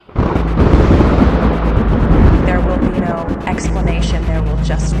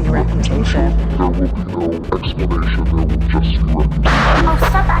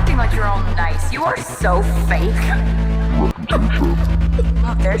so fake.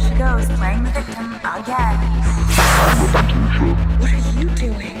 Oh, there she goes, playing the victim again. What are you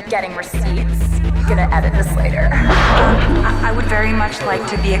doing? Getting receipts. Gonna edit this later. I would very much like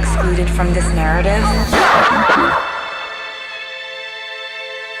to be excluded from this narrative.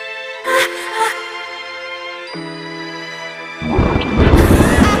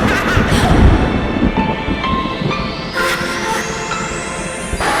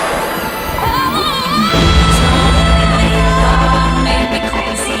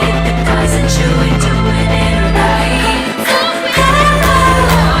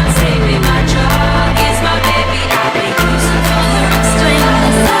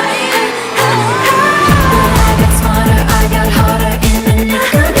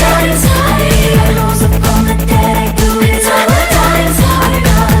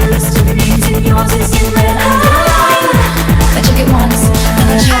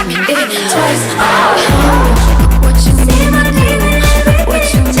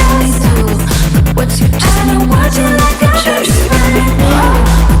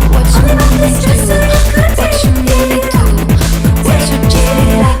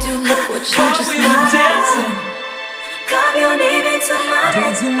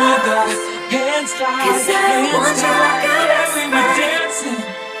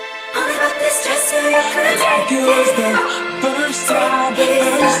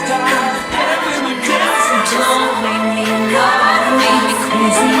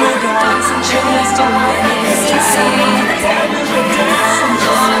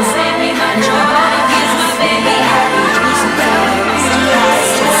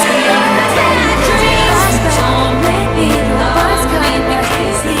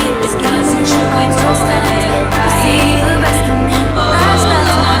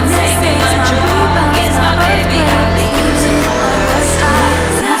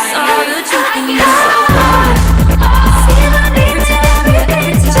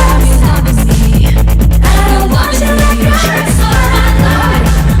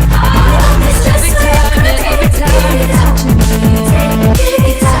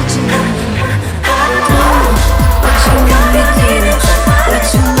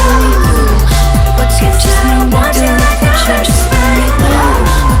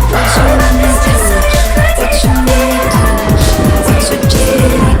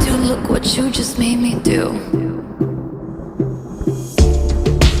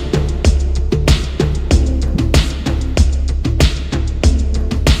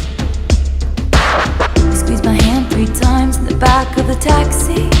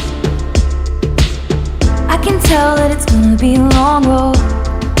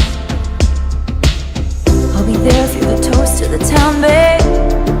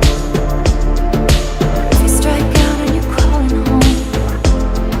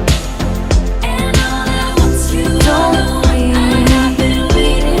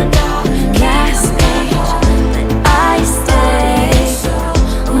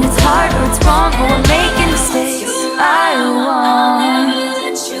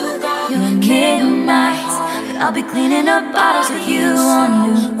 I'll be cleaning up bottles with you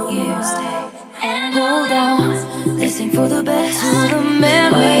on New Year's Day. And hold on, this ain't for the best. To the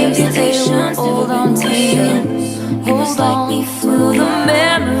memories they will hold on to you. Hold on to the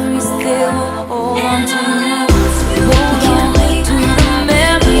memories they will hold on to you. Hold on to the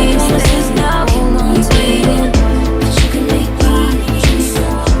memories they will hold on to you. But you can make me choose.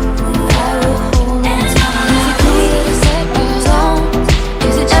 I will hold on to you. Please don't.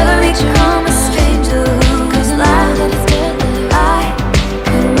 Is it ever become a stranger who could lie? I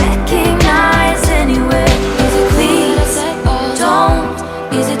could recognize anywhere. Is it please don't?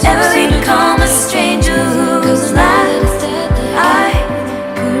 Is it ever become a stranger who could lie? I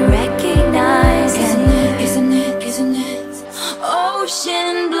could recognize anywhere. Isn't it?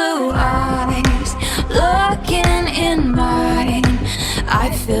 Ocean blue eyes looking in mine.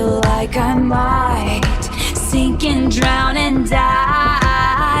 I feel like I might sink and drown and die.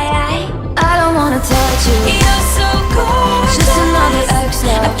 I don't wanna touch you. You're so gorgeous. Just another ex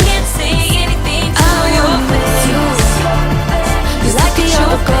love. I can't say anything to your face. You like the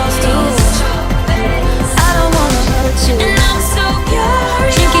other girls do. I don't wanna hurt you. And I'm so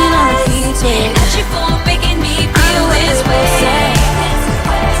curious. Drinking on repeat. At you for making me feel this way.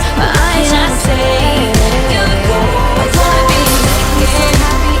 But I ain't trying to say you're cool. I wanna be naked.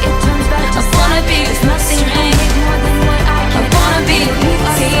 I wanna be with nothing more than what I can. I wanna be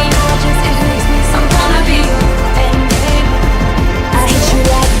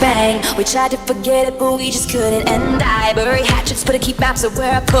We tried to forget it, but we just couldn't. And I bury hatchets, but I keep maps of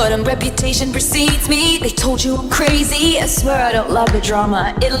where I put them. Reputation precedes me. They told you I'm crazy. I swear I don't love the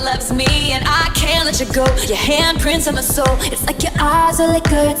drama, it loves me. And I can't let you go. Your handprints on my soul. It's like your eyes are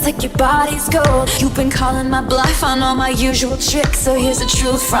liquor, it's like your body's gold. You've been calling my bluff on all my usual tricks, so here's the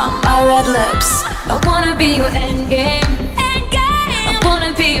truth from my red lips. I wanna be your endgame. I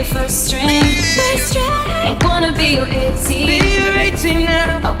wanna be your first string. I wanna be your 18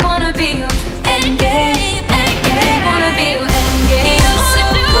 now. I wanna be your endgame. I wanna be your endgame.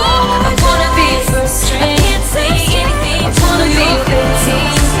 I wanna be your first string. I wanna be your 18.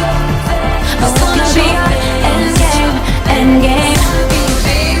 I wanna be your endgame. And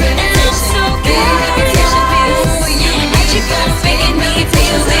I'm so good. And you're gonna make me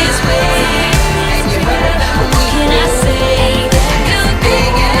feel this way. What can I say?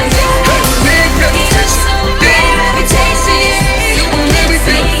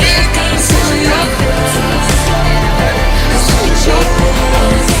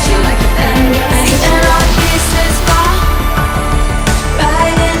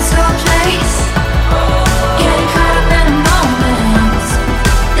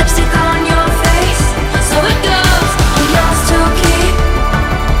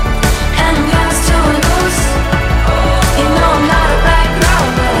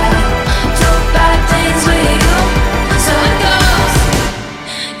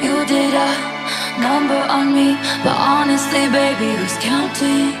 But honestly, baby, who's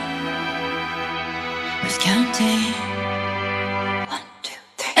counting? Who's counting? 1, 2,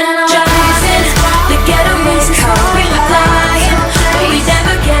 3. And I'm driving the getaway's car. We were flying, but we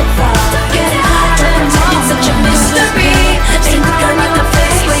never get far. It's such a mystery. Take the gun in the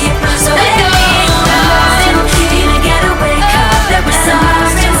face where you so let go. In a getaway car, there were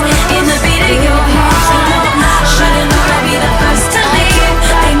sirens in the beat of your heart. Shouldn't I be the first to leave?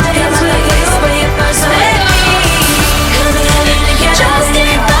 Think the ends with a place where you first let go. Just in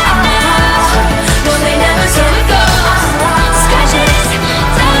black now. No, they never saw it go. Scratches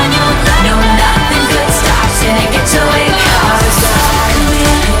down your leg. No, nothing good stops in a getaway car.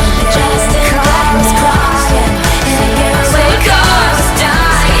 Just in black was crying. In a getaway car was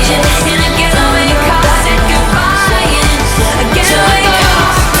dying. In a getaway car said goodbye. A getaway car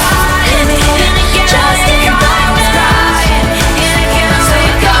crying. Just in black was crying. In a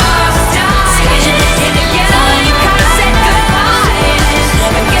getaway car was dying. In a getaway car said goodbye.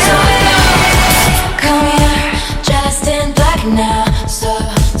 Come here, just in black now. So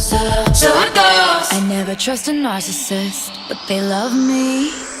it goes. I never trust a narcissist, but they love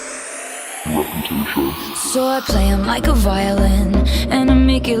me. So I play them like a violin, and I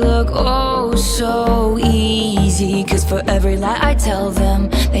make it look oh so easy. Cause for every lie I tell them,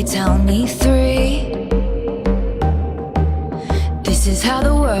 they tell me 3. This is how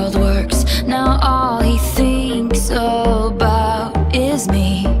the world works. Now all he thinks about is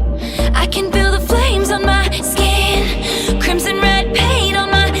me. I can feel the flames on my skin, crimson red paint on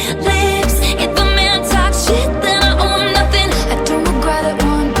my lips. If a man talks shit, then I owe him nothing. I don't regret it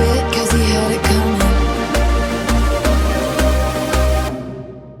one bit, cause he had it coming.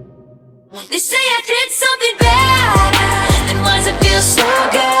 They say I did something bad, then why does it feel so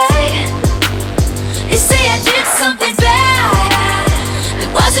good? They say I did something bad, then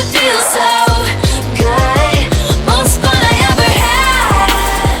why does it feel so good? Most fun I ever had,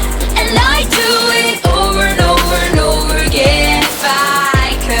 and I do it over and over and over again if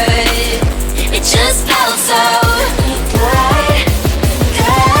I could. It just felt so good,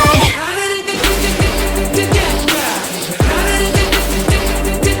 good.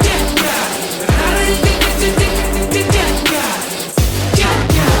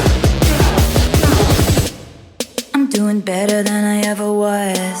 I'm doing better than I ever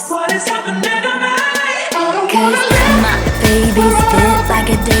was. What is happening tonight? Cause my baby's fit like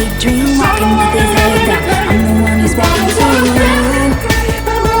a daydream, walking with his head down. I'm the one who's walking through.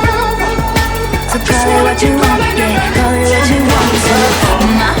 So call it what you want, yeah, call it what you want to.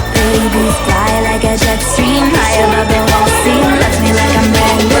 My baby's fly like a jet stream, high above the whole scene, left me like I'm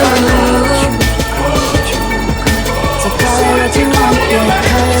brand new. So call it what you want, yeah,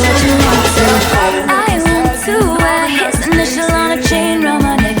 call it what you want to. I want to wear his initial on a chain round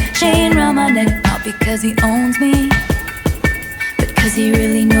my neck, not because he owns me, but cause he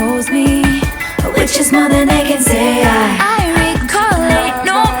really knows me, which is more than they can say. I recall late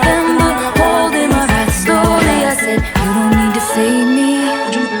November, holding my breath slowly. I said, you don't need to save me,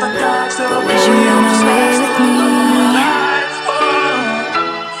 but would you run away with me?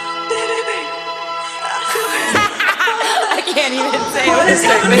 I can't even say what it's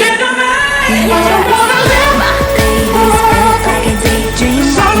like. My baby's